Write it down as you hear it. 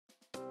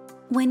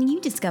When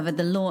you discovered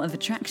the law of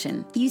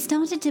attraction, you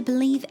started to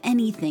believe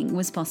anything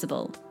was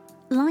possible.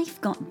 Life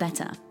got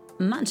better,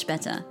 much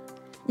better.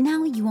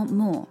 Now you want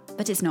more,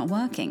 but it's not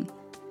working.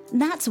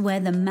 That's where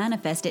the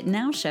Manifest It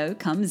Now show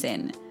comes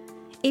in.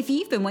 If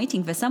you've been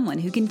waiting for someone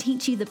who can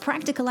teach you the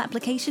practical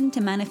application to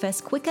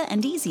manifest quicker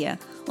and easier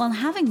while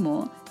having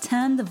more,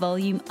 turn the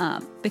volume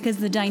up, because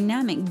the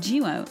dynamic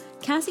duo,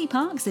 Cassie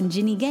Parks and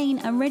Ginny Gain,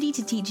 are ready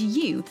to teach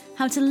you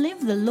how to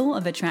live the law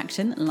of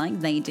attraction like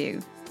they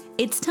do.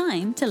 It's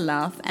time to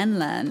laugh and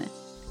learn.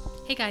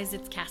 Hey guys,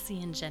 it's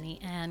Cassie and Jenny,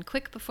 and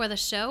quick before the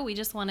show, we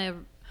just want to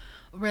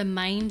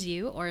remind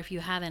you, or if you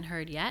haven't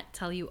heard yet,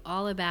 tell you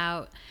all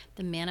about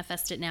the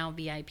Manifest It Now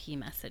VIP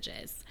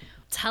messages.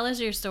 Tell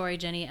us your story,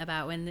 Jenny,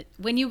 about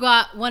when you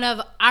got one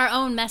of our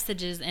own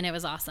messages and it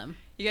was awesome.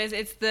 You guys,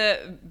 it's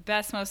the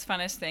best, most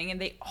funnest thing,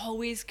 and they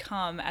always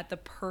come at the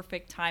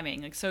perfect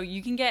timing. Like, so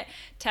you can get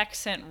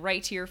text sent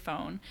right to your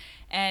phone,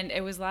 and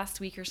it was last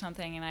week or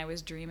something, and I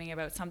was dreaming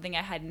about something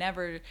I had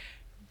never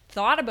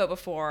thought about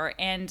before,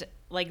 and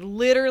like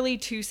literally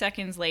 2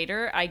 seconds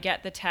later, I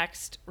get the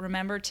text,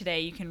 "Remember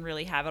today, you can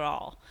really have it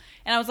all."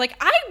 And I was like,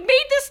 I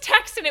made this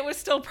text and it was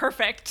still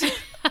perfect.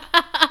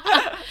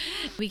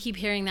 We keep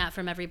hearing that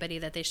from everybody,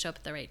 that they show up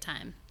at the right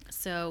time.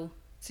 So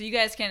you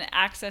guys can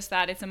access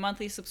that. It's a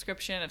monthly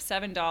subscription of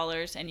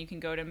 $7, and you can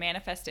go to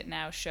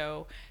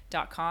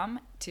manifestitnowshow.com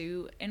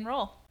to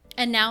enroll.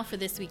 And now for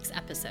this week's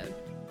episode.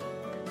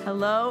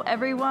 Hello,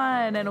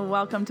 everyone, and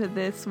welcome to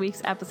this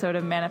week's episode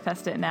of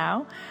Manifest It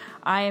Now.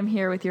 I am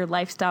here with your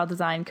lifestyle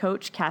design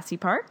coach, Cassie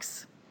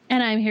Parks.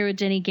 And I'm here with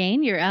Jenny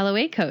Gain, your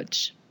LOA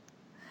coach.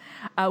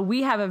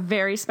 We have a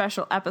very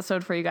special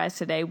episode for you guys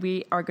today.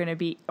 We are going to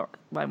be,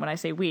 when I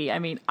say we, I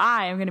mean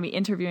I am going to be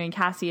interviewing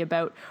Cassie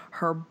about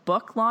her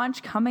book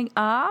launch coming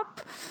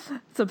up.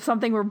 So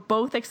something we're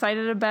both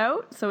excited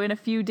about. So in a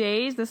few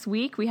days this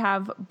week, we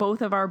have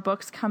both of our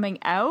books coming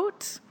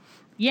out.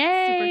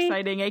 Yay! Super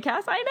exciting, eh,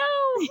 Cass? I know!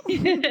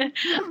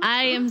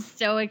 I am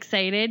so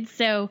excited.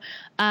 So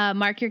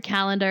mark your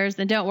calendars.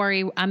 And don't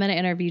worry, I'm going to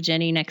interview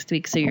Jenny next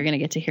week, so you're going to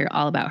get to hear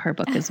all about her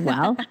book as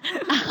well.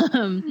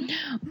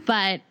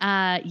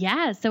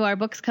 So our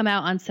books come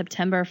out on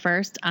September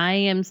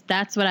 1st.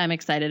 That's what I'm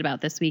excited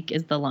about this week,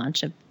 is the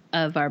launch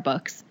of our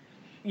books.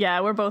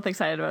 Yeah, we're both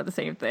excited about the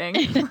same thing.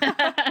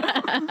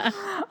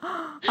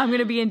 I'm going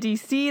to be in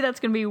DC. That's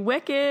going to be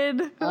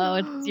wicked. Oh,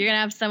 you're going to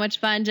have so much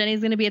fun.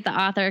 Jenny's going to be at the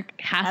author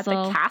castle.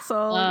 At the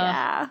castle,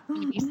 yeah. It's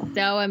going to be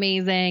so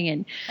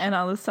amazing. And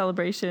all the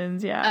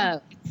celebrations, yeah.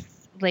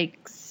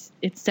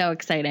 It's so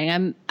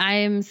exciting.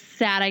 I'm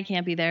sad I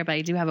can't be there, but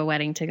I do have a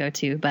wedding to go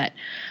to. But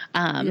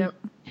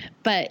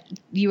but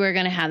you are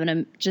going to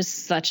have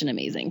just such an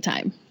amazing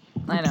time.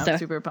 I know,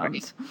 super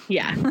pumped.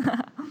 Yeah.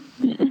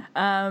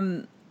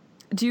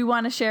 Do you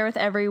want to share with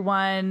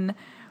everyone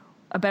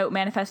about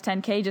Manifest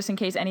 10K, just in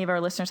case any of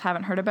our listeners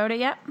haven't heard about it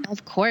yet?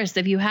 Of course.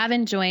 If you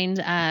haven't joined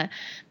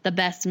the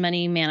best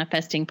money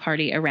manifesting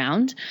party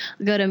around,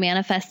 go to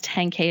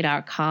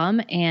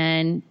manifest10k.com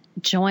and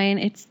join.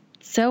 It's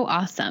so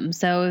awesome.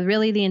 So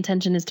really the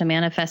intention is to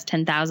manifest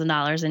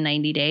 $10,000 in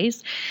 90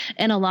 days.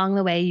 And along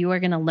the way, you are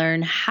going to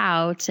learn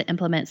how to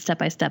implement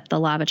step-by-step the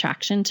law of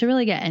attraction to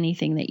really get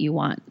anything that you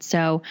want.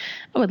 So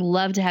I would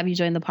love to have you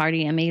join the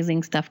party.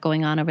 Amazing stuff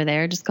going on over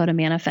there. Just go to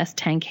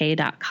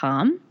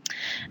manifest10k.com.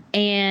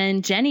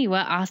 And Jenny,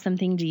 what awesome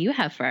thing do you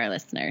have for our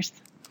listeners?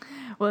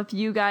 Well, if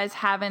you guys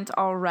haven't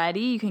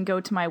already, you can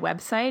go to my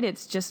website.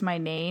 It's just my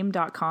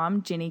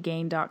name.com,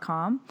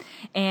 ginnygain.com.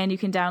 And you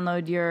can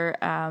download your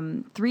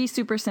 3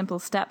 super simple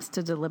steps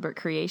to deliberate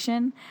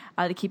creation.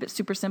 To keep it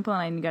super simple,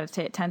 and you got to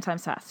say it 10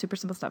 times fast. Super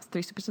simple steps,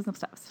 3 super simple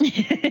steps.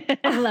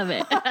 I love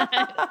it.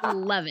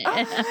 Love it.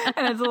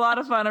 And it's a lot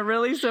of fun. A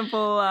really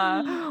simple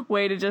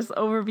way to just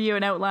overview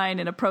and outline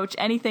and approach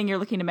anything you're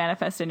looking to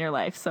manifest in your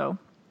life. So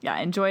yeah,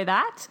 enjoy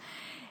that.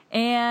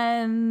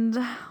 And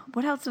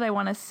what else did I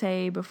want to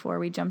say before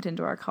we jumped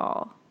into our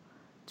call?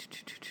 I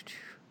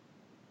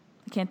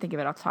can't think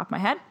of it off the top of my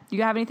head. Do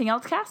you have anything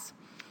else, Cass?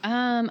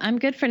 I'm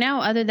good for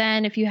now, other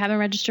than if you haven't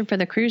registered for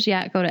the cruise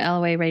yet, go to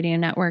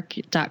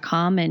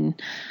LOAradionetwork.com,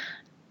 and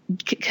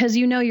because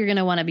you're going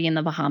to want to be in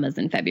the Bahamas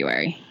in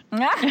February.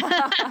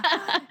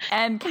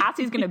 And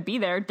Cassie's going to be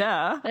there,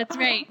 duh. That's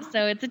right.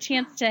 So it's a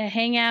chance to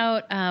hang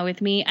out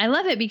with me. I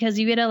love it because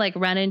you get to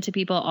run into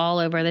people all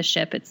over the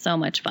ship. It's so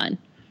much fun.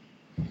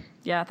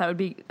 Yeah, that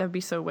would be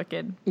so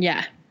wicked.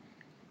 Yeah.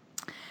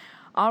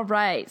 All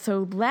right.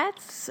 So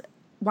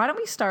why don't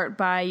we start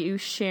by you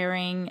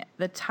sharing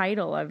the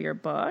title of your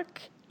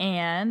book,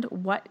 and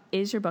what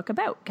is your book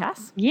about,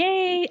 Cass?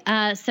 Yay.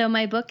 So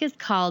my book is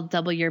called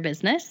Double Your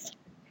Business,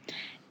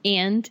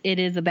 and it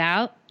is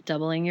about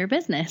doubling your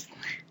business.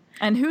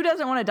 And who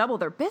doesn't want to double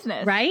their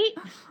business? Right?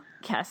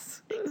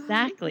 Yes.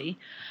 Exactly.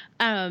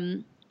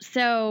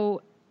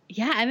 So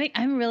yeah,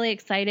 I'm really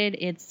excited.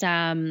 It's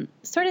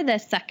sort of the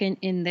second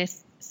in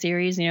this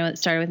series. It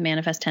started with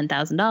Manifest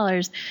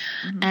 $10,000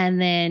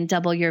 and then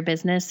Double Your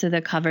Business. So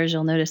the covers,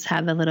 you'll notice,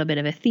 have a little bit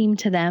of a theme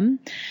to them.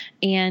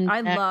 And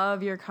I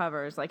love your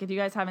covers. Like, if you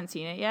guys haven't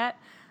seen it yet,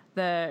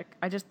 the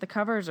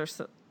covers are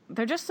so,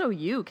 they're just so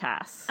you,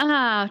 Cass.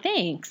 Oh,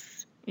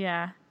 thanks.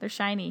 Yeah, they're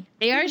shiny.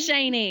 They are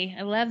shiny.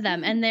 I love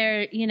them. And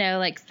they're,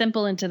 like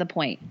simple and to the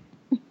point.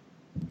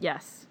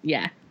 Yes.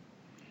 Yeah.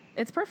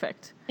 It's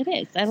perfect. It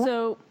is.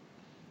 So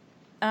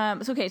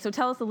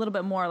tell us a little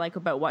bit more like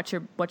about what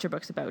your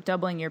book's about,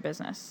 doubling your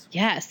business.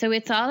 Yeah. So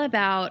it's all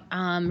about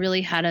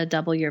really how to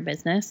double your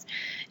business.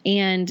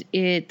 And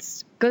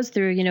it goes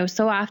through,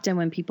 so often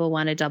when people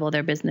want to double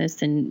their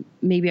business, and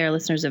maybe our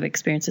listeners have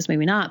experienced this,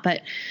 maybe not,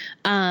 but,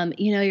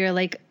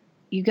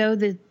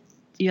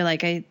 you're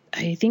like,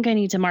 I think I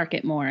need to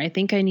market more. I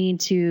think I need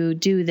to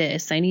do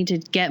this. I need to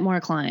get more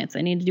clients.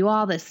 I need to do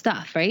all this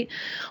stuff, right?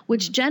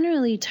 Which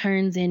generally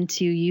turns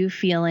into you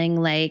feeling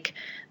like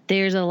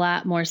there's a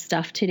lot more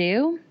stuff to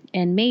do.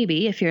 And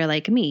maybe if you're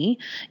like me,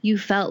 you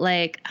felt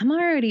like I'm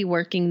already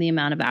working the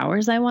amount of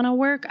hours I want to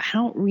work. I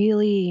don't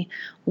really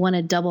want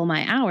to double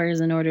my hours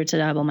in order to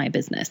double my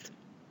business.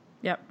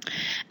 Yep.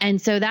 And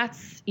so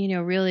that's,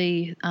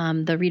 really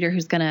the reader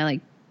who's going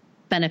to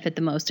benefit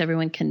the most.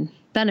 Everyone can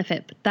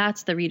benefit, but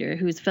that's the reader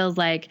who feels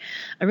like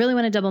I really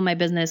want to double my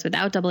business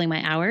without doubling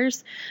my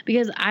hours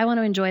because I want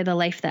to enjoy the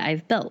life that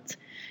I've built,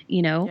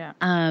 Yeah.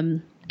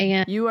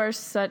 And you are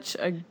such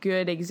a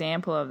good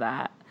example of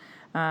that.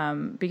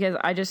 Because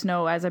I just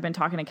know as I've been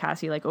talking to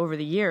Cassie over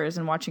the years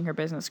and watching her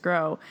business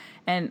grow,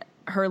 and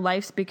her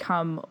life's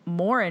become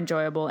more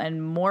enjoyable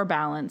and more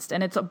balanced,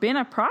 and it's been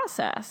a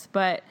process,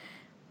 but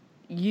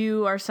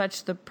you are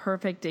such the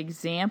perfect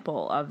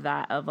example of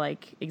that, of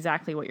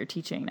exactly what you're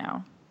teaching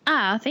now.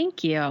 Ah,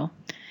 thank you.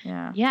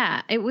 Yeah.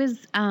 Yeah. It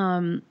was,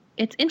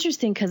 it's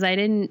interesting because I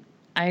didn't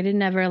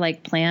ever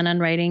plan on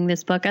writing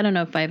this book. I don't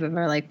know if I've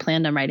ever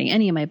planned on writing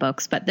any of my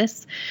books, but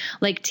this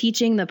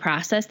teaching the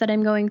process that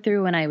I'm going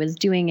through when I was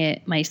doing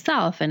it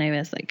myself and I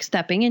was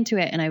stepping into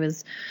it and I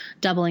was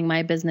doubling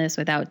my business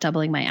without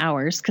doubling my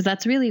hours. Cause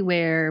that's really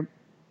where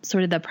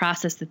sort of the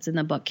process that's in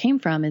the book came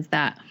from, is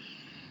that,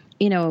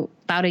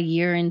 about a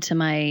year into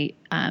my,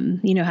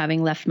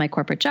 having left my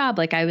corporate job,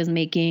 I was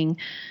making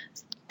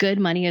good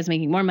money. I was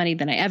making more money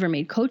than I ever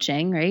made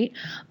coaching. Right.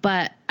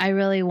 But I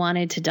really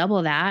wanted to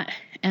double that.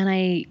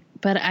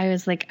 But I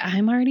was like,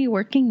 I'm already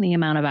working the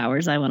amount of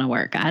hours I want to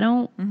work. I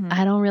don't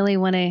really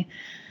want to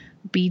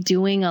be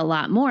doing a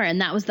lot more.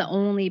 And that was the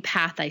only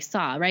path I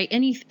saw, right?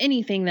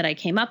 Anything that I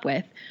came up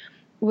with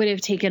would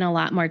have taken a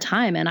lot more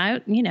time. And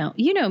I, you know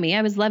me,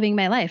 I was loving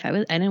my life. I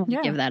didn't want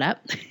to give that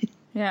up.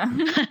 Yeah.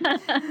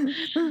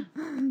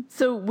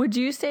 So would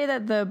you say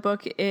that the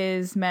book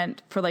is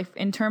meant for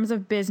in terms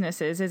of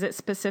businesses, is it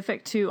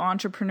specific to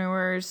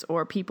entrepreneurs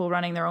or people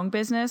running their own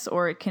business,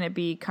 or can it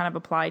be kind of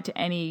applied to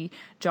any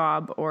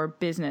job or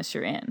business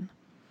you're in?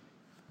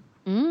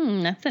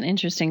 That's an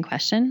interesting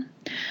question.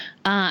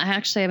 I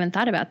actually haven't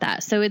thought about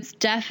that. So it's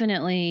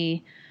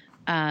definitely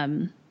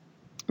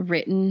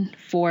written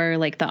for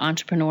the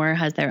entrepreneur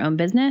has their own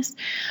business.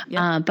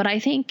 Yeah. But I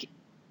think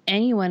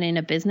anyone in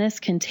a business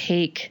can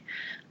take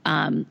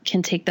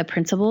the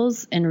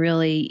principles and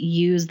really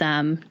use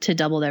them to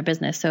double their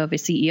business. So if a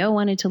CEO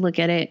wanted to look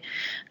at it,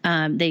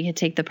 they could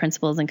take the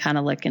principles and kind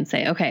of look and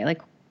say, okay,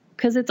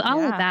 because it's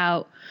all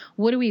about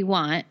what do we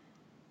want,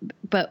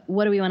 but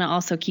what do we want to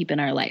also keep in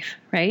our life,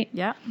 right?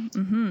 Yeah.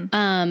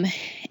 Mm-hmm.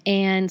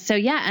 And so,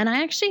 and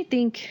I actually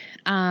think,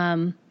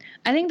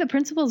 the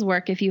principles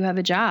work if you have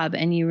a job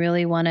and you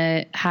really want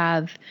to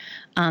have,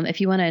 if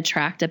you want to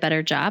attract a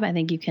better job, I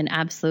think you can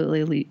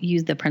absolutely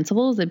use the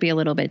principles. It'd be a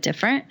little bit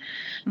different.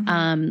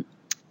 Mm-hmm.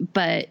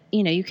 But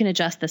you can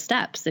adjust the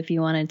steps if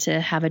you wanted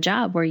to have a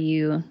job where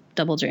you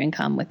doubled your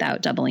income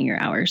without doubling your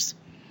hours.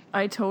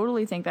 I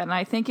totally think that. And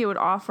I think it would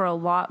offer a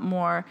lot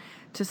more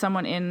to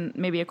someone in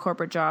maybe a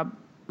corporate job,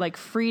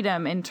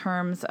 freedom in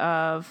terms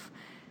of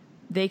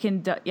they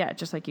can,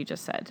 just like you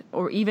just said,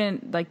 or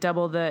even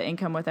double the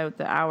income without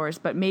the hours,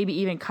 but maybe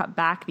even cut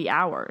back the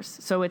hours.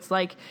 So it's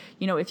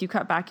if you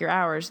cut back your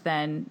hours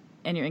and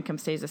your income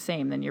stays the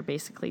same, then you're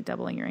basically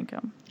doubling your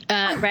income.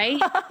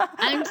 Right.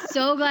 I'm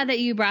so glad that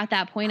you brought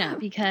that point up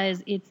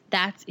because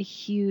that's a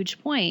huge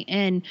point.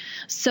 And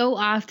so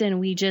often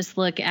we just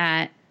look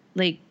at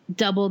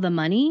double the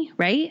money.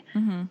 Right.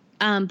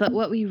 Mm-hmm. But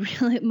what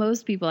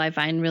most people I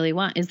find really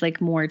want is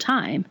more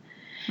time.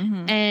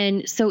 Mm-hmm.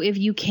 And so if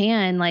you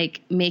can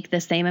make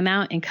the same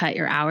amount and cut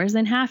your hours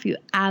in half, you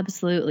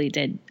absolutely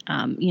did,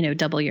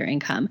 double your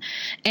income.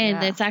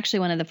 And that's actually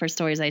one of the first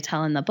stories I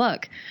tell in the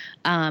book,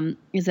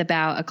 is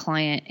about a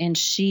client, and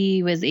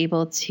she was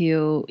able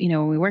to,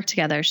 when we worked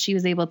together, she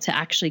was able to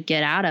actually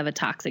get out of a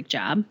toxic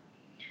job,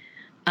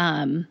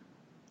 and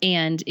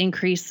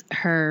increase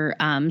her,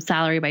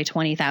 salary by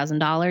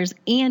 $20,000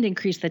 and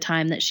increase the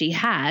time that she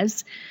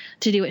has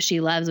to do what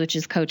she loves, which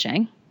is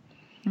coaching.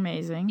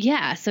 Amazing.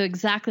 Yeah. So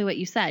exactly what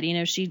you said,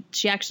 she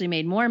actually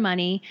made more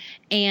money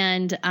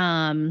and,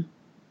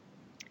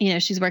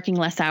 she's working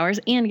less hours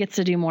and gets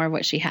to do more of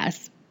what she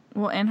has.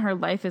 Well, and her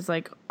life is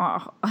a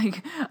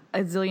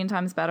zillion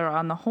times better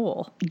on the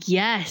whole.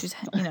 Yes.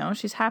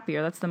 She's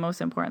happier. That's the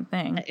most important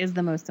thing. That is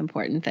the most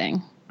important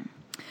thing.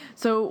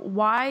 So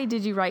why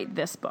did you write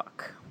this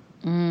book?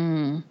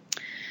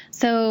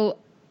 So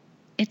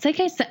it's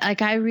like I said,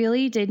 like I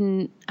really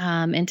didn't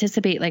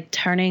anticipate like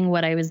turning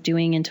what I was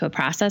doing into a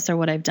process, or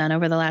what I've done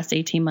over the last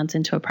 18 months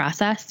into a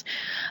process.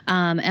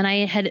 And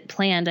I had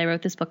planned, I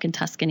wrote this book in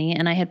Tuscany,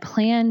 and I had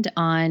planned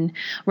on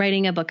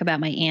writing a book about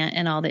my aunt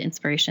and all the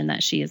inspiration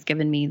that she has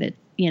given me that,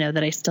 you know,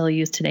 that I still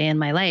use today in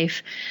my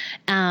life.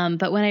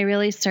 But when I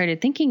really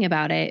started thinking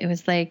about it, it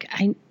was like,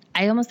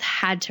 I almost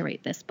had to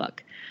write this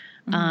book.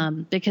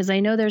 Because I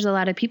know there's a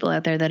lot of people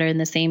out there that are in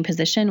the same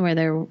position where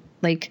they're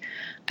like,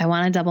 I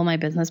want to double my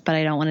business, but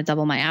I don't want to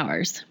double my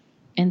hours,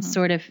 and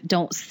sort of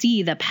don't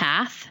see the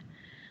path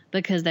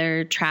because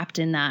they're trapped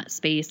in that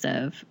space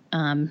of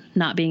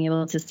not being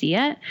able to see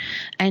it.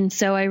 And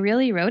so I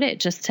really wrote it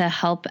just to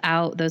help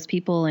out those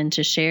people and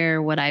to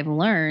share what I've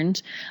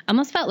learned. I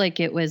almost felt like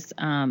it was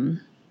a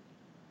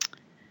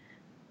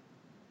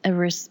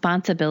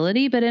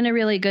responsibility, but in a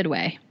really good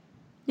way.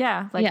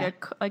 Yeah,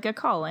 like a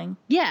calling.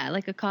 Yeah,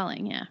 like a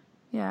calling. Yeah.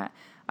 Yeah,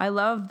 I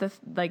love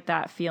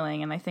that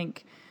feeling, and I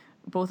think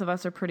both of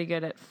us are pretty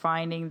good at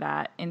finding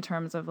that in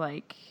terms of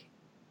like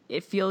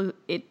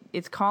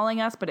it's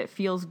calling us, but it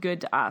feels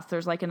good to us.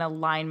 There's like an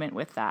alignment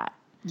with that.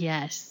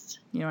 Yes.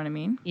 You know what I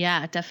mean?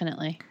 Yeah,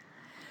 definitely.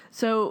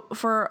 So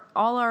for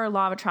all our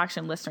Law of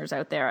Attraction listeners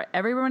out there,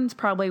 everyone's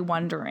probably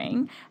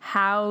wondering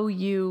how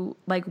you,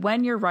 like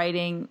when you're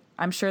writing,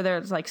 I'm sure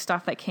there's like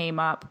stuff that came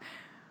up.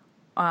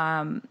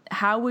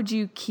 How would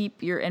you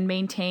keep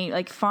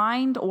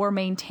find or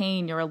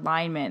maintain your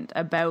alignment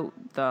about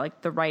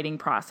the writing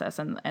process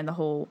and the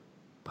whole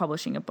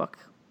publishing a book?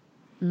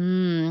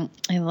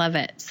 I love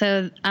it.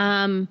 So,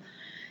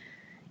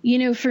 you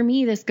know, for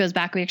me, this goes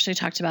back, we actually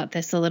talked about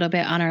this a little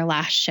bit on our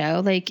last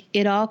show. Like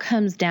it all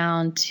comes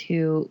down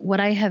to what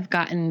I have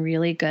gotten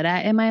really good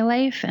at in my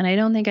life. And I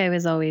don't think I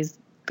was always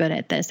good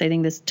at this. I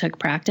think this took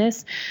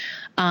practice.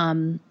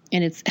 And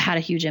it's had a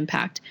huge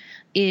impact,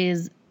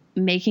 is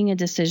making a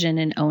decision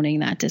and owning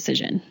that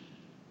decision.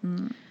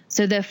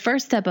 So the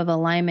first step of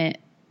alignment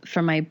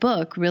for my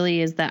book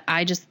really is that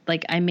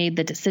I made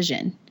the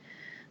decision.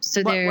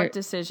 So what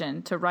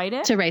decision? To write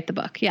it? To write the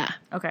book. Yeah.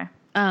 Okay.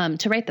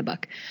 To write the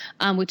book,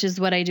 which is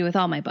what I do with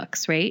all my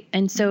books. Right.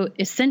 And so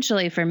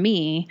essentially for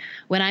me,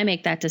 when I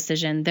make that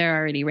decision, they're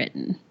already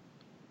written.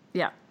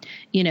 Yeah.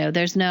 You know,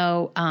 there's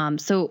no,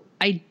 so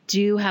I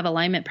do have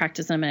alignment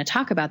practice, and I'm going to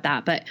talk about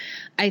that, but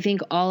I think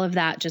all of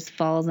that just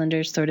falls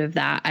under sort of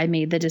that. I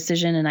made the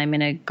decision and I'm going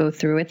to go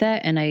through with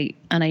it. And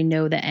I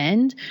know the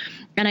end.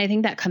 And I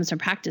think that comes from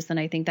practice. And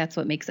I think that's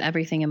what makes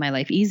everything in my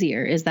life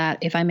easier, is that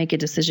if I make a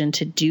decision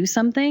to do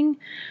something,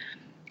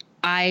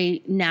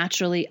 I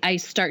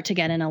start to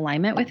get in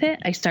alignment with it.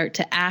 I start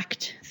to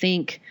act,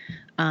 think,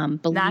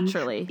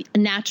 believe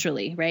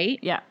naturally. Right.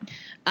 Yeah.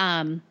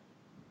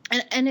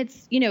 And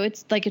it's, you know,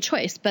 it's like a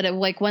choice, but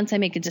like once I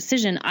make a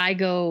decision, I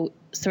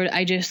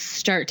just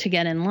start to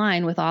get in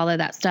line with all of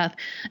that stuff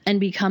and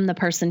become the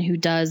person who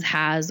does,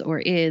 has, or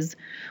is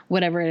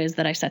whatever it is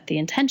that I set the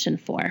intention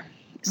for.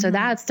 So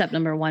that's step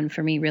number one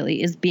for me,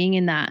 really, is being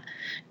in that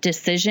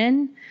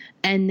decision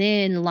and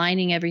then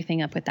lining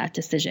everything up with that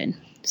decision.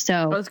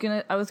 So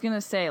I was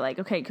gonna say, like,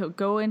 okay,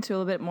 go into a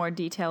little bit more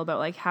detail about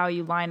like how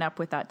you line up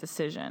with that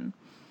decision.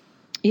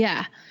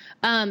 Yeah.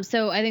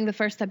 So I think the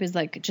first step is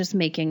like just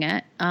making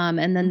it.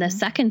 And then the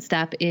second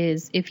step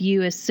is, if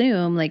you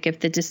assume, like, if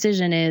the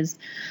decision is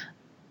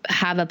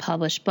have a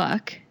published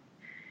book,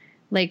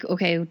 like,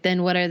 okay,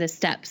 then what are the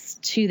steps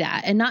to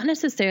that? And not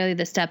necessarily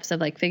the steps of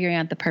like figuring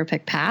out the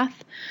perfect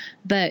path,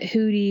 but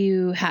who do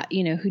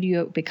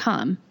you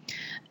become?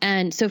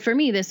 And so for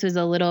me, this was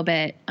a little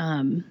bit,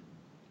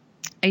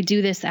 I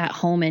do this at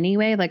home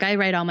anyway. Like I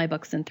write all my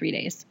books in 3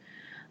 days.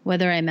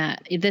 Whether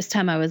this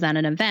time I was at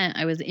an event,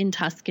 I was in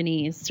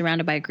Tuscany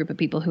surrounded by a group of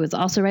people who was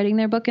also writing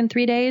their book in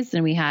 3 days.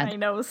 And I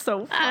know, it was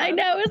so fun. I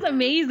know, it was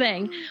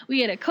amazing.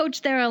 We had a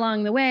coach there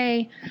along the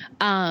way.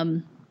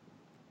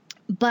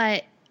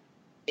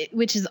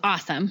 Which is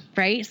awesome.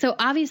 Right. So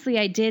obviously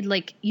I did,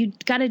 like, you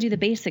got to do the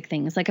basic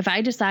things. Like if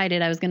I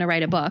decided I was going to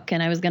write a book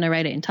and I was going to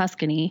write it in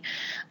Tuscany,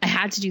 I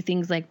had to do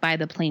things like buy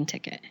the plane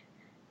ticket.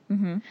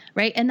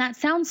 Right. And that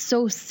sounds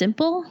so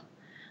simple,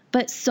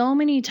 but so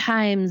many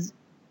times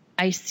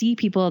I see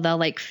people, they'll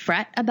like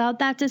fret about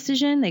that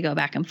decision. They go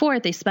back and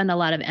forth. They spend a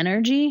lot of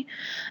energy,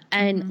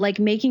 and like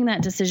making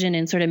that decision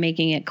and sort of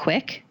making it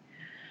quick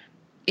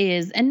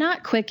and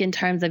not quick in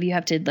terms of you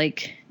have to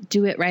like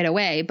do it right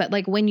away, but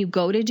like when you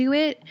go to do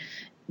it,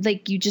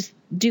 like you just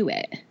do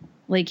it.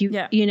 Like you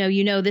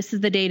know, this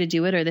is the day to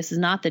do it, or this is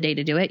not the day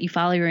to do it. You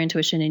follow your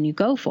intuition and you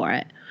go for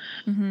it.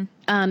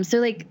 So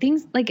like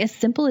things like as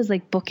simple as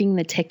like booking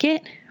the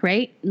ticket,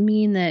 right,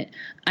 mean that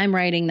I'm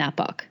writing that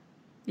book.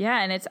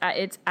 Yeah, and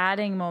it's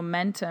adding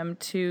momentum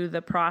to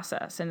the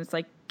process, and it's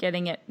like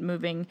getting it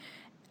moving,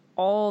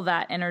 all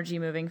that energy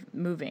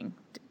moving,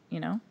 you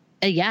know?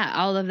 Yeah,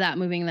 all of that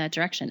moving in that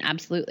direction.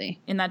 Absolutely.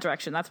 In that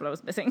direction. That's what I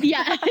was missing.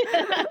 Yeah.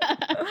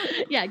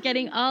 Yeah,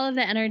 getting all of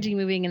the energy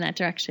moving in that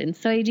direction.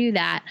 So I do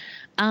that.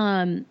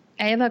 I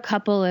have a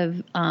couple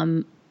of,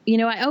 I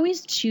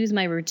always choose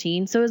my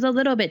routine. So it was a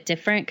little bit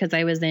different because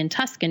I was in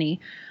Tuscany.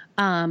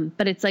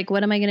 But it's like,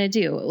 what am I going to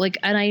do? Like,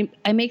 and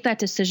I make that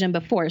decision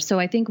before. So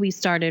I think we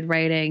started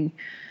writing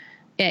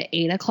at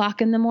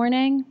 8:00 in the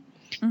morning.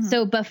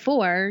 So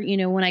before,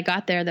 when I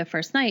got there the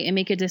first night, and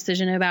make a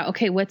decision about,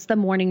 okay, what's the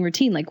morning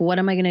routine? Like, what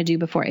am I going to do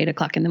before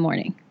 8:00 in the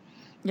morning?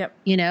 Yep.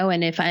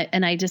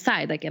 And I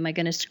decide, like, am I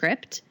going to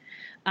script?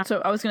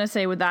 So I was going to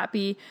say, would that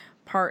be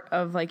part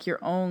of like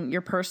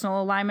your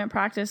personal alignment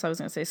practice? I was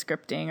going to say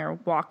scripting or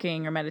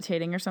walking or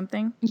meditating or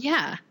something.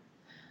 Yeah.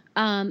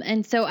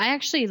 And so I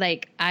actually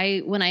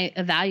when I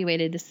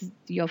evaluated this,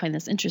 you'll find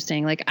this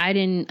interesting. Like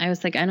I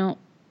was like, I don't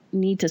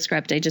need to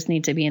script. I just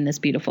need to be in this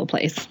beautiful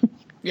place.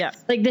 Yeah.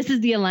 Like this is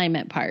the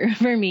alignment part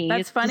for me.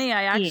 That's funny.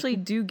 I actually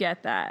do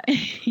get that.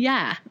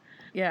 Yeah.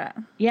 Yeah.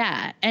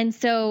 Yeah. And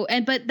so,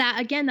 but that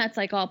again, that's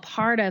like all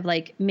part of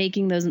like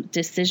making those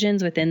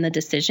decisions within the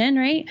decision,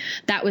 right?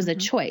 That was a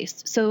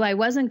choice. So I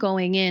wasn't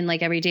going in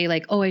like every day,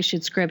 like, oh, I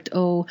should script.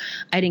 Oh,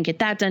 I didn't get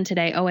that done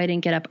today. Oh, I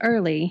didn't get up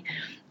early.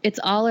 It's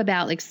all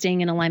about like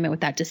staying in alignment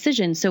with that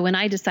decision. So when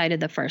I decided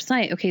the first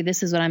night, okay,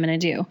 this is what I'm going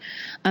to do.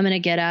 I'm going to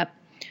get up.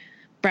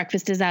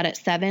 Breakfast is out at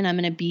 7. I'm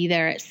going to be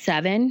there at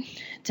 7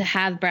 to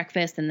have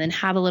breakfast and then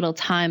have a little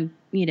time,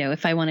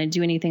 if I want to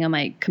do anything on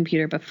my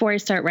computer before I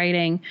start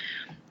writing,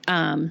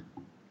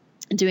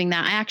 doing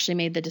that. I actually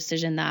made the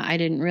decision that I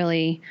didn't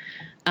really,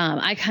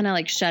 I kind of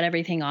like shut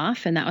everything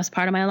off. And that was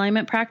part of my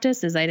alignment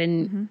practice is I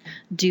didn't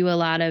do a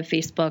lot of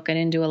Facebook. I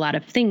didn't do a lot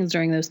of things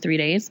during those 3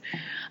 days.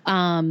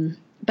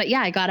 But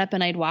yeah, I got up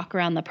and I'd walk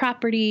around the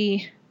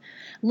property,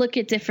 look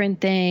at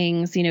different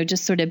things,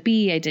 just sort of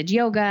I did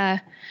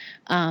yoga,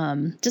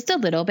 just a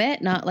little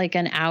bit, not like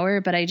an hour,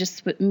 but I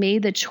just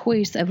made the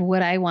choice of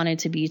what I wanted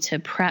to be to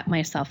prep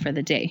myself for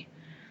the day.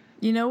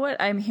 You know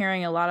what I'm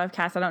hearing a lot of,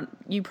 Cass,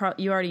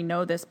 you already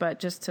know this, but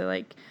just to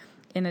like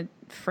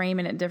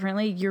framing it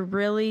differently, you're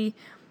really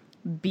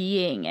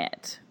being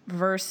it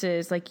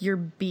versus like you're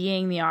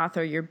being the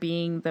author, you're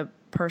being the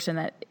person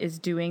that is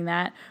doing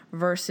that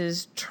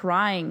versus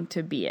trying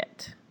to be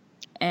it.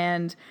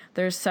 And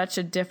there's such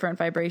a different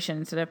vibration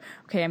instead of,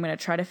 okay, I'm going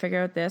to try to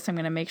figure out this. I'm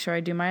going to make sure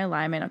I do my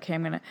alignment. Okay,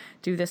 I'm going to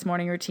do this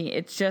morning routine.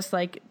 It's just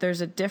like there's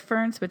a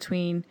difference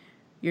between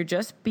you're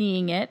just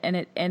being it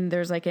and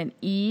there's like an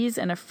ease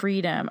and a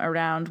freedom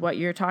around what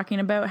you're talking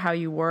about, how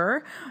you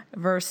were,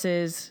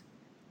 versus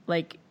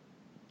like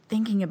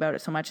thinking about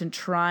it so much and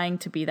trying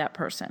to be that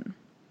person.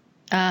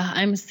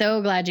 I'm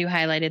so glad you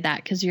highlighted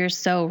that because you're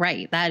so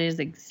right. That is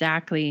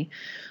exactly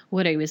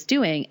what I was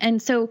doing.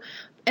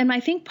 And I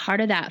think part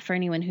of that for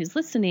anyone who's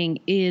listening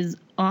is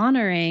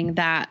honoring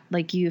that,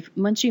 like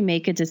once you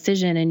make a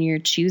decision and you're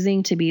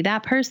choosing to be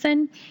that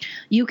person,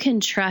 you can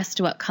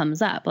trust what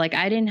comes up. Like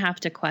I didn't have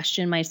to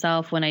question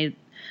myself when I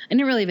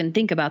didn't really even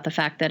think about the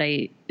fact that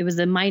it was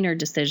a minor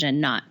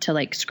decision not to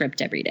like script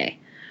every day.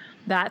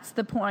 That's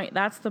the point.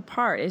 That's the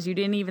part is you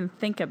didn't even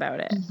think about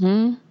it.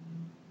 Mm-hmm.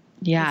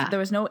 Yeah. There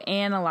was no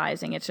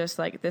analyzing. It's just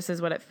like, this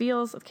is what it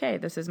feels. Okay,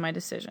 this is my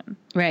decision.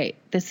 Right.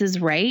 This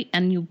is right.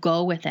 And you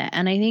go with it.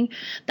 And I think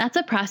that's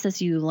a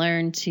process you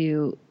learn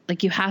to,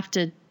 like, you have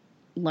to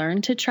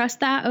learn to trust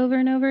that over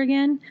and over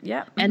again.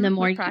 Yeah. And the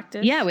more with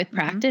practice. With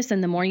practice.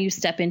 And the more you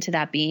step into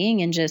that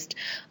being and just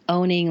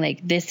owning,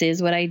 like, this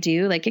is what I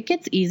do, like, it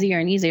gets easier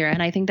and easier.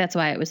 And I think that's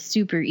why it was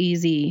super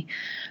easy.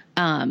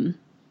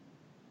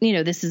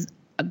 This is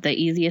the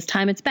easiest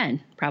time it's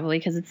been, probably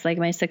because it's like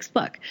my 6th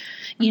book,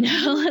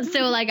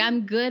 so like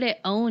I'm good at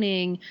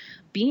owning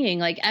being,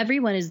 like,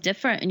 everyone is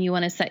different and you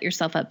want to set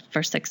yourself up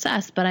for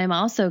success, but I'm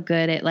also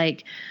good at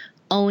like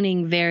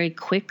owning very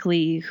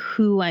quickly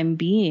who I'm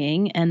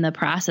being and the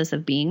process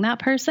of being that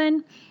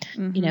person.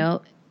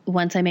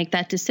 Once I make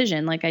that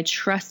decision, like I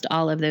trust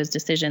all of those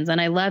decisions.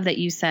 And I love that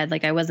you said,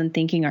 like, I wasn't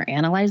thinking or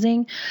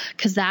analyzing,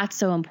 because that's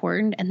so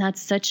important. And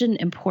that's such an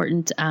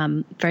important,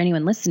 for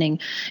anyone listening,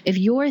 if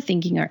you're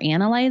thinking or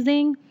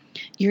analyzing,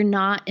 you're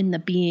not in the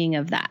being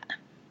of that.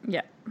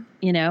 Yeah.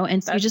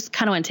 And so you just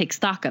kind of want to take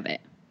stock of it.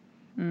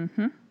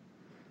 Mm-hmm.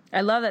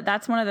 I love that.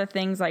 That's one of the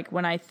things, like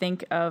when I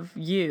think of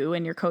you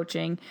and your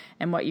coaching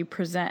and what you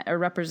present or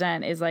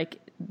represent is like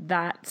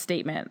that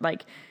statement,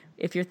 like,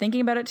 if you're thinking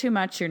about it too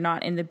much, you're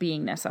not in the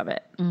beingness of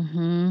it.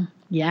 Mm-hmm.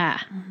 Yeah,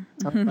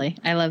 totally.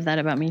 I love that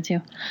about me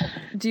too.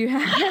 Do you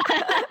have,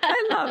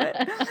 I love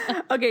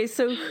it. Okay.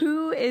 So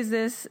who is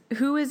this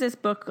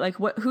book? Like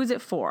who's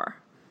it for?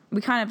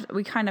 We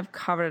kind of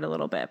covered it a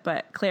little bit,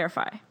 but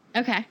clarify.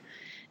 Okay.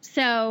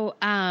 So,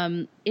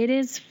 it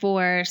is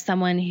for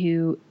someone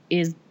who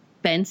is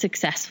been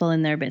successful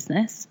in their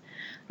business,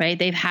 right?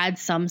 They've had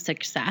some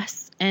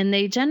success and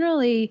they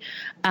generally,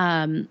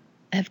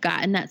 have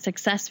gotten that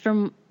success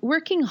from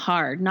working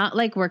hard, not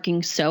like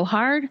working so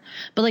hard,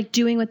 but like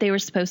doing what they were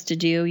supposed to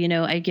do.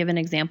 I give an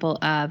example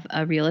of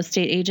a real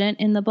estate agent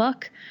in the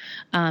book,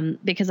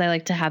 because I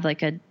like to have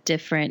like a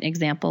different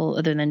example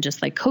other than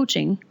just like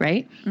coaching.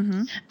 Right.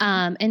 Mm-hmm.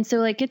 And so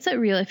like, if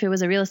it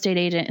was a real estate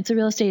agent, it's a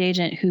real estate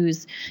agent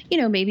who's,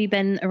 maybe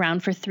been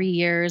around for 3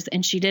 years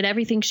and she did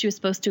everything she was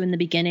supposed to in the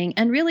beginning.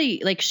 And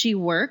really like she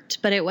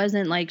worked, but it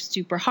wasn't like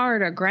super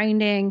hard or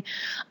grinding.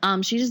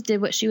 She just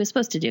did what she was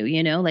supposed to do,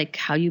 like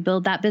how you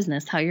build that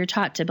business, how you're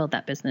taught to build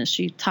that business.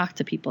 She talked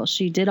to people.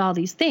 She did all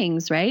these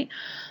things, right?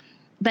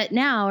 But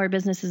now her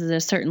business is at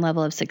a certain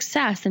level of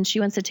success, and she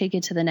wants to take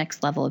it to the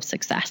next level of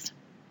success.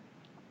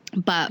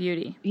 But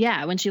beauty.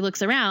 Yeah, when she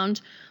looks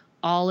around,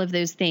 all of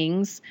those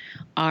things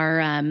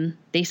are,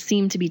 they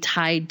seem to be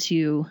tied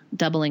to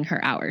doubling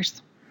her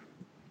hours.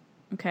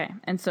 Okay.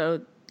 And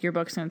so your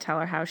book's going to tell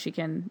her how she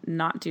can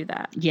not do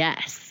that.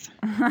 Yes.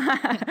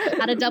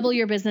 How to double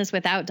your business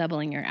without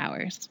doubling your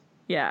hours.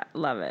 Yeah.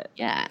 Love it.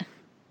 Yeah.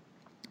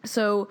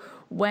 So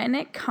when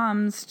it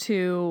comes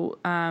to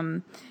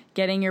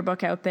getting your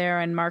book out there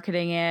and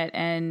marketing it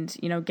and,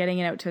 you know, getting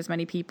it out to as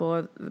many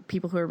people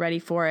who are ready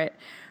for it,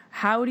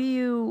 how do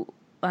you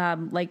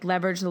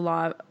leverage the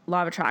law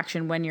of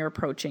attraction when you're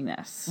approaching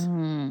this?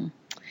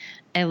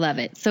 I love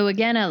it. So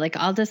again,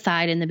 I'll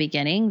decide in the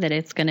beginning that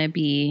it's going to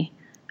be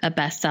a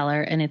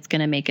bestseller and it's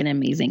going to make an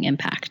amazing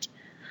impact.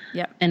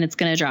 Yep. And it's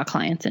going to draw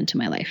clients into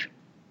my life.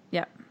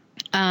 Yep.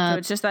 So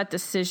it's just that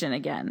decision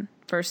again,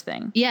 first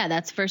thing. Yeah,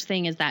 that's first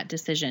thing is that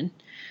decision.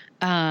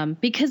 And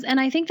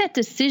I think that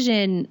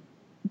decision,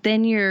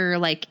 then you're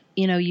like,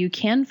 you know, you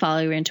can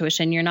follow your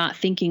intuition. You're not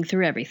thinking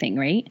through everything,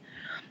 right?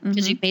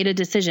 Because you've made a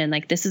decision,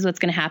 like this is what's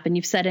going to happen.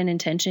 You've set an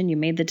intention, you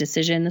made the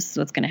decision, this is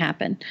what's going to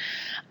happen.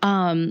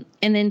 And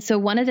then, so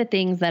one of the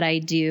things that I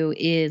do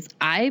is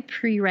I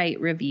pre-write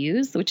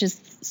reviews, which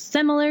is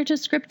similar to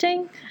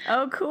scripting.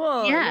 Oh,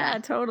 cool. Yeah,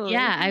 totally.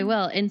 Yeah, I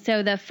will. And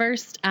so the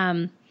first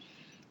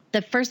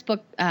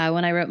book,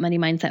 when I wrote Money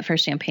Mindset for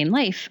Champagne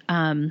Life,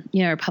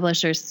 you know, our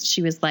publisher,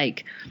 she was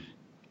like,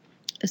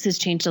 this has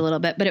changed a little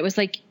bit, but it was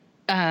like,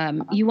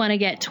 you want to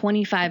get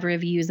 25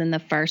 reviews in the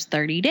first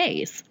 30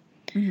 days.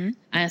 Mm-hmm.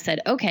 I said,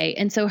 okay.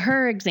 And so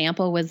her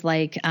example was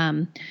like,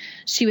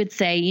 she would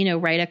say, you know,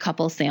 write a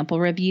couple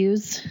sample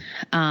reviews.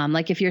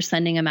 Like if you're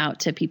sending them out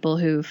to people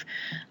who've,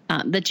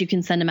 that you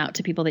can send them out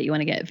to people that you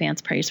want to get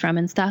advanced praise from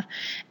and stuff.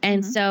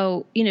 And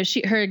so, you know,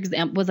 her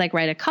example was like,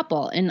 write a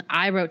couple, and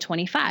I wrote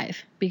 25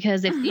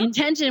 because if the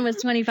intention was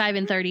 25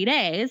 in 30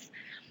 days,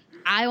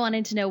 I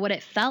wanted to know what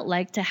it felt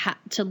like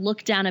to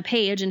look down a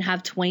page and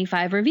have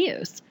 25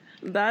 reviews.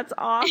 That's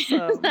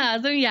awesome.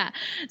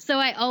 So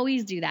I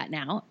always do that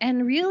now.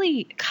 And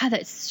really, God,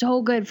 that's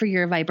so good for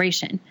your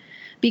vibration,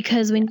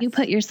 because when you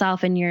put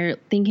yourself and you're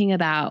thinking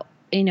about,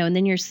 you know, and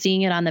then you're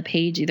seeing it on the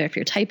page, either if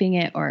you're typing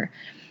it or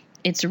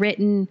it's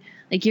written,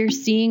 like you're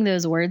seeing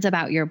those words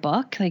about your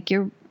book, like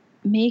you're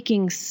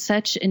making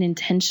such an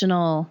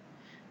intentional,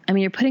 I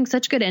mean, you're putting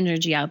such good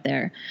energy out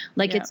there.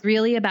 Like it's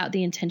really about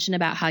the intention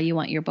about how you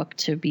want your book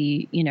to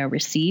be, you know,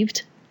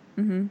 received.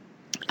 Mm-hmm.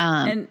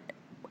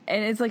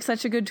 And it's like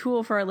such a good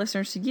tool for our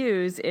listeners to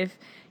use. If,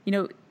 you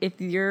know,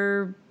 if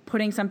you're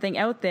putting something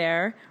out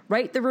there,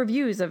 write the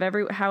reviews of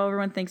how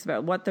everyone thinks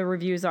about what the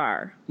reviews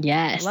are.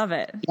 Yes. I love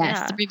it. Yes.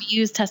 Yeah. The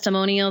reviews,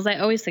 testimonials. I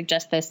always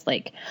suggest this,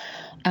 like,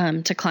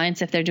 to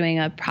clients, if they're doing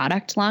a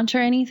product launch or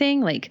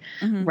anything, like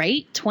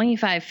write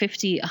 25,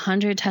 50,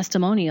 100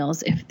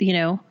 testimonials. If, you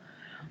know,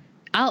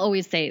 I'll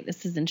always say,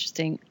 this is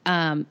interesting.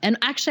 And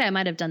actually I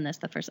might've done this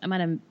I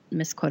might've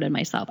misquoted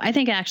myself. I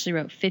think I actually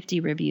wrote 50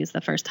 reviews the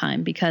first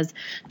time because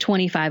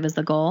 25 is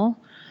the goal.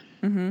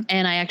 Mm-hmm.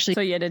 And I actually,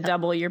 so you had to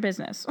double your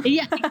business.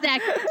 Yeah,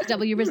 exactly.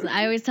 Double your business.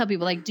 I always tell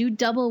people, like, do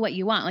double what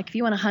you want. Like if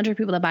you want 100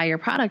 people to buy your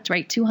product,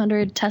 write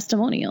 200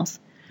 testimonials.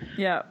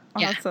 Yeah.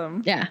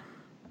 Awesome. Yeah.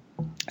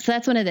 So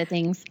that's one of the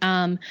things.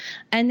 And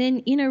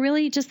then, you know,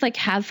 really just like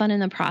have fun in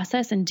the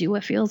process and do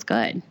what feels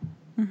good.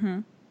 Mm-hmm.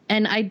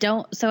 And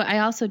I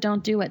also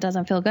don't do what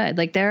doesn't feel good.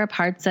 Like there are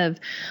parts of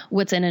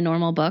what's in a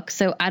normal book.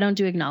 So I don't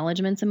do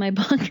acknowledgments in my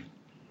book.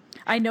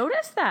 I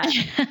noticed that.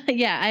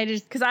 Yeah.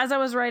 Because as I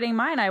was writing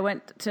mine, I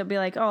went to be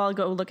like, oh, I'll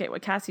go look at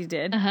what Cassie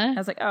did. I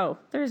was like, oh,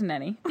 there isn't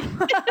any.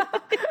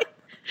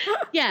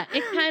 Yeah.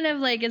 It kind of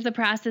like is a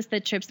process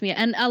that trips me.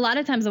 And a lot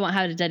of times I won't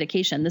have a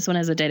dedication. This one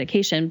has a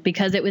dedication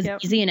because it was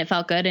easy and it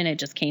felt good and it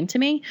just came to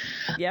me.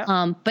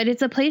 Yeah. But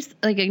it's a place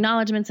like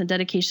acknowledgments and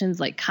dedications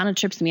like kind of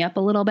trips me up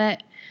a little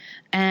bit.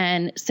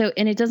 And so,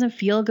 and it doesn't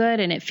feel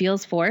good and it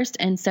feels forced.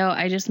 And so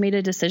I just made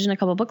a decision a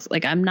couple books.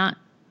 Like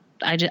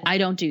I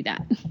don't do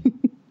that.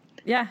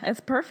 Yeah. It's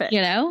perfect.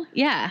 You know?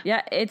 Yeah.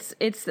 Yeah. It's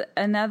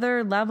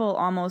another level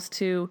almost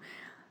to,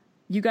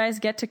 you guys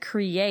get to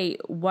create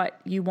what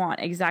you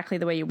want exactly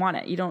the way you want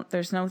it.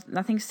 There's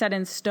nothing set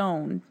in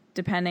stone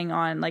depending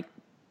on like,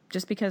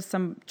 just because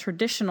some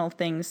traditional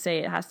things say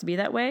it has to be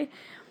that way.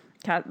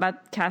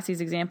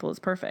 Cassie's example is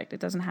perfect. It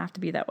doesn't have to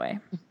be that way.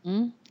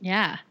 Mm-hmm.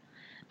 Yeah.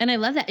 And I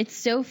love that. It's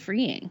so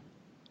freeing.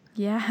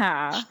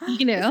 Yeah.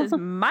 You know, this is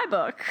my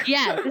book.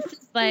 Yeah. This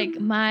is like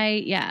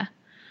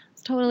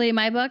it's totally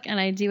my book and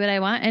I do what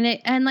I want. And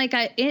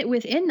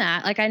within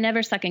that, like I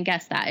never second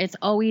guess that. It's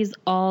always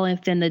all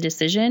within the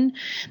decision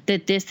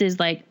that this is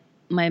like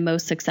my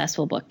most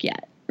successful book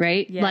yet.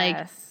 Right. Yes.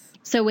 Like,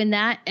 so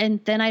and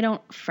then I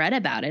don't fret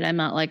about it. I'm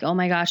not like, oh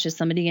my gosh, is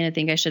somebody going to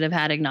think I should have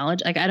had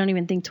acknowledged? Like, I don't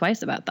even think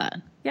twice about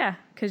that. Yeah.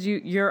 Cause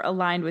you're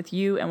aligned with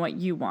you and what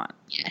you want.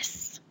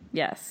 Yes.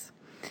 Yes.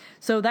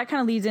 So that kind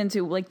of leads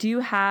into like, do you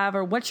have,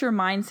 or what's your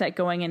mindset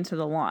going into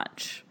the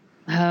launch?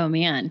 Oh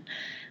man.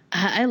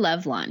 I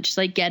love launch,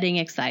 like getting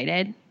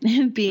excited,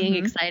 being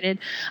excited.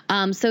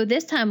 So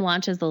this time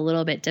launch is a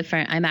little bit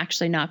different. I'm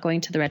actually not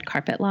going to the red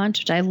carpet launch,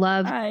 which I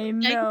love. I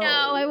know.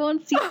 I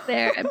won't see it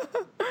there.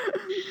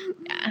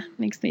 Yeah,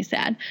 makes me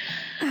sad.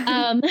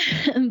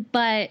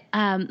 But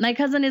my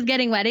cousin is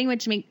getting married,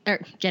 which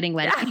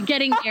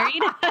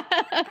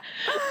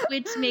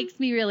makes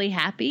me really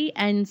happy.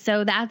 And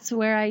so that's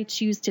where I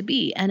choose to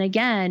be. And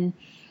again,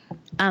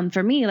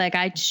 for me, like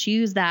I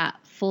choose that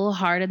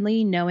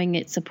full-heartedly, knowing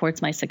it supports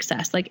my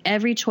success. Like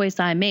every choice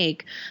I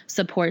make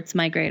supports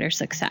my greater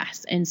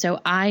success. And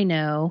so I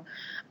know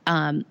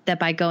that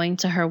by going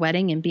to her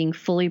wedding and being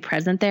fully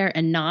present there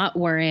and not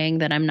worrying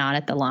that I'm not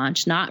at the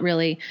launch, not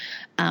really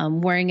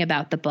worrying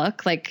about the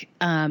book, like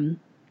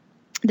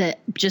that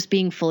just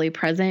being fully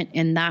present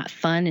in that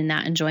fun and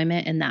that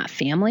enjoyment and that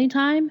family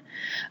time,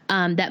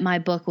 that my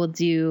book will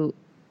do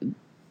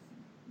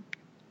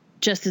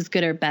just as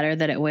good or better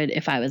than it would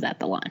if I was at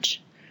the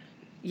launch.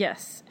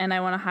 Yes. And I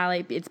want to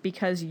highlight it's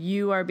because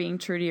you are being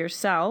true to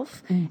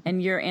yourself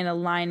and you're in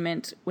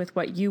alignment with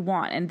what you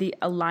want. And the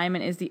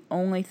alignment is the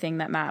only thing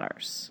that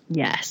matters.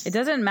 Yes. It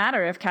doesn't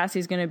matter if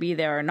Cassie's going to be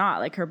there or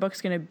not. Like her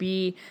book's going to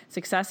be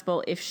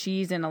successful if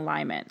she's in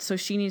alignment. So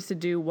she needs to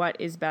do what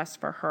is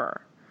best for her.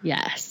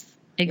 Yes,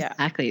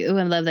 exactly. Yeah. Ooh,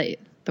 I love that.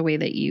 The way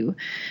that you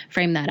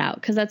frame that out,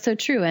 because that's so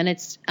true. And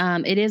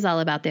it is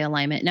all about the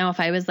alignment. Now, if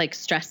I was like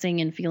stressing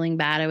and feeling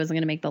bad, I wasn't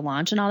going to make the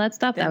launch and all that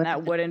stuff. Then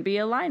that wouldn't be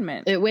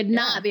alignment. It would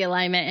not be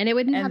alignment, and it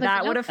wouldn't. And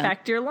that would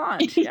affect your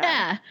launch.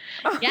 Yeah.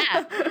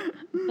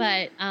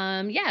 But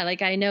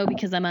like I know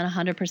because I'm on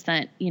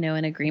 100%,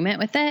 in agreement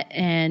with it,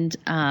 and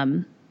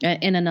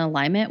in an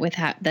alignment with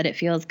that it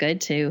feels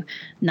good to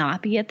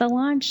not be at the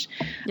launch.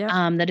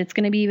 That it's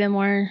going to be even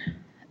more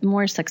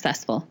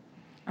successsul.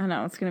 I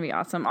know, it's going to be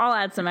awesome. I'll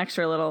add some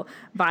extra little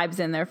vibes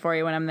in there for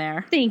you when I'm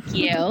there. Thank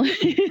you.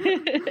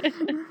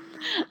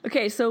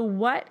 Okay, so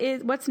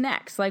what's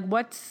next? Like,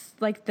 what's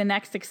like the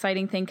next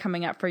exciting thing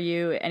coming up for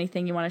you?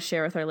 Anything you want to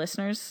share with our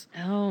listeners?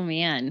 Oh,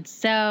 man.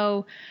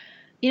 So,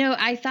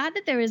 I thought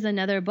that there was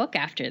another book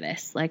after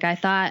this. Like, I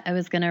thought I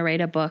was going to write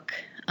a book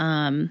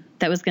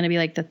that was going to be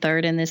like the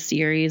third in this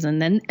series,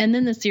 and then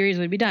the series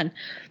would be done.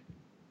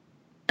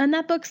 And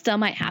that book still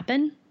might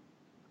happen.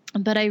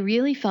 But I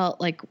really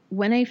felt like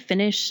when I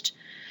finished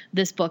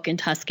this book in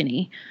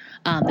Tuscany,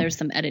 there's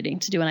some editing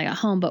to do when I got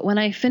home. But when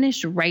I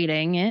finished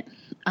writing it,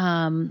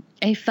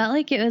 I felt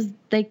like it was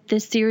like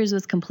this series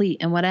was complete.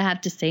 And what I have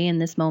to say in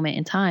this moment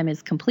in time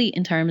is complete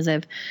in terms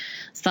of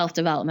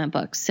self-development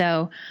books.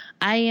 So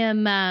I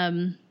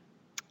am,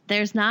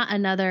 there's not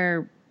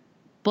another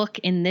book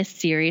in this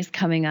series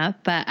coming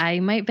up, but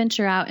I might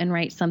venture out and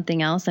write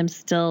something else. I'm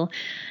still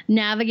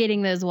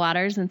navigating those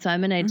waters. And so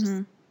I'm going to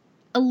just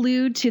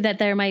allude to that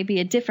there might be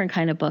a different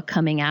kind of book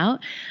coming out.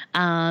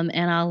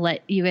 And I'll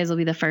let you guys will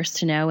be the first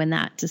to know when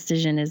that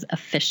decision is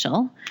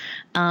official.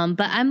 But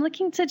I'm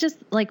looking to just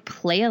like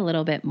play a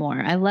little bit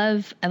more. I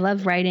love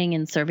writing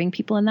and serving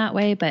people in that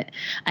way, but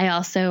I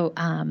also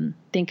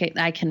think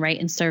I can write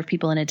and serve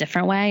people in a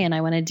different way. And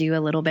I want to do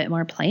a little bit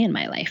more play in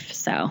my life.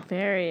 So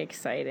very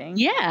exciting.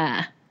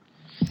 Yeah.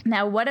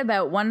 Now, what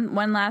about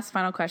one last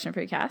final question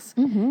for you, Cass?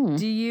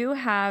 Do you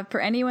have, for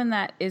anyone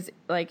that is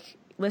like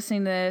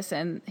listening to this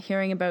and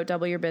hearing about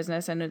Double Your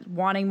Business and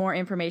wanting more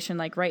information,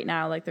 like right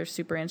now, like they're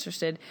super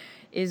interested,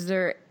 is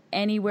there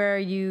anywhere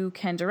you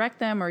can direct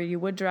them or you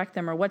would direct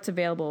them, or what's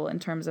available in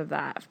terms of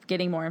that,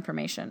 getting more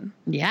information?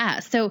 Yeah.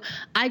 So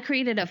I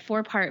created a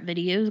 4-part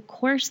video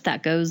course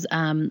that goes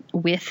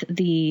with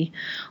the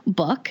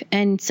book.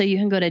 And so you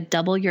can go to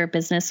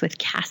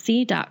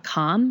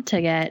doubleyourbusinesswithcassie.com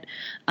to get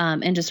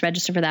and just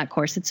register for that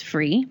course. It's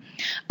free.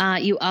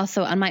 You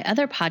also, on my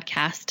other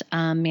podcast,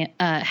 the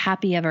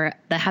Happy Ever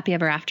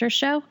After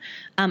show,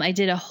 I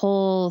did a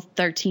whole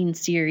 13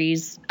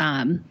 series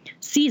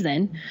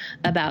season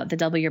about the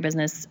Double Your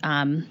Business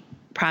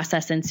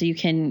process. And so you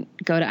can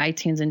go to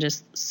iTunes and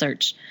just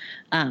search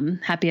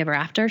Happy Ever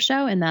After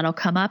show, and that'll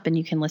come up and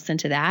you can listen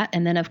to that.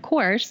 And then, of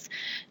course,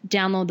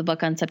 download the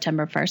book on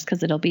September 1st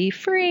because it'll be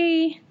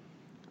free.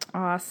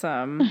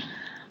 Awesome.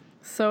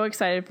 So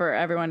excited for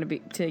everyone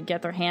to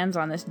get their hands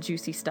on this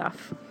juicy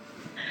stuff.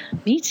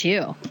 Me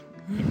too.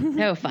 It's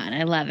so fun.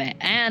 I love it.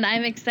 And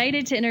I'm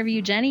excited to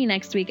interview Jenny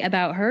next week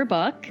about her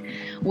book,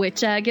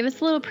 which give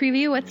us a little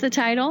preview. What's the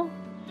title?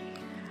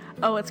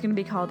 Oh, it's going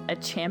to be called A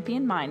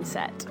Champion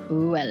Mindset.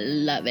 Ooh, I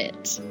love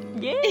it.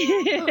 Yeah.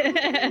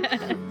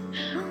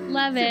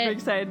 Love it. Super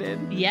excited.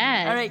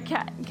 Yes. All right,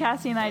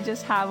 Cassie and I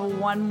just have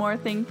one more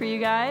thing for you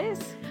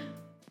guys.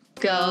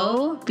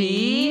 Go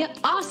be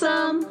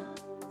awesome.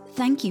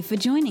 Thank you for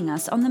joining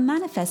us on the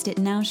Manifest It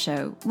Now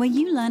show, where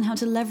you learn how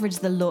to leverage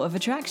the law of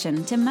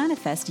attraction to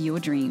manifest your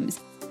dreams.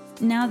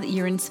 Now that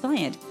you're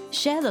inspired,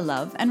 share the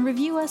love and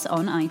review us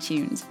on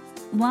iTunes.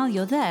 While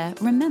you're there,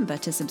 remember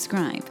to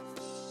subscribe.